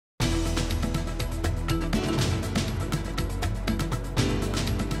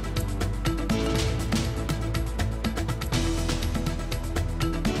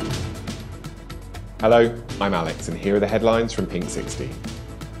Hello, I'm Alex and here are the headlines from Pinksixty.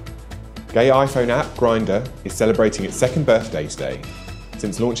 Gay iPhone app Grindr is celebrating its second birthday today.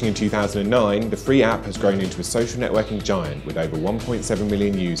 Since launching in 2009, the free app has grown into a social networking giant with over 1.7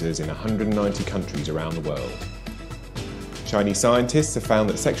 million users in 190 countries around the world. Chinese scientists have found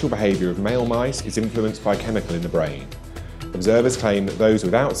that sexual behaviour of male mice is influenced by a chemical in the brain. Observers claim that those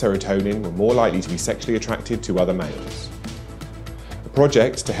without serotonin were more likely to be sexually attracted to other males. A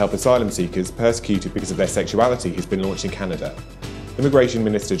project to help asylum seekers persecuted because of their sexuality has been launched in Canada. Immigration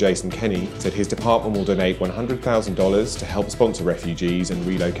Minister Jason Kenney said his department will donate $100,000 to help sponsor refugees and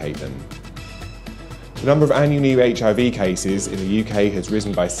relocate them. The number of annual new HIV cases in the UK has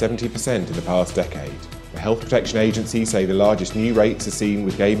risen by 70% in the past decade. The Health Protection Agency say the largest new rates are seen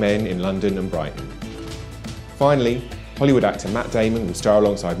with gay men in London and Brighton. Finally, Hollywood actor Matt Damon will star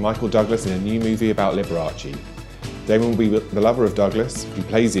alongside Michael Douglas in a new movie about Liberace. Damon will be the lover of Douglas, who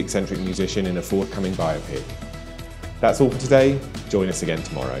plays the eccentric musician in a forthcoming biopic. That's all for today. Join us again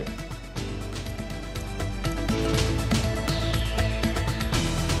tomorrow.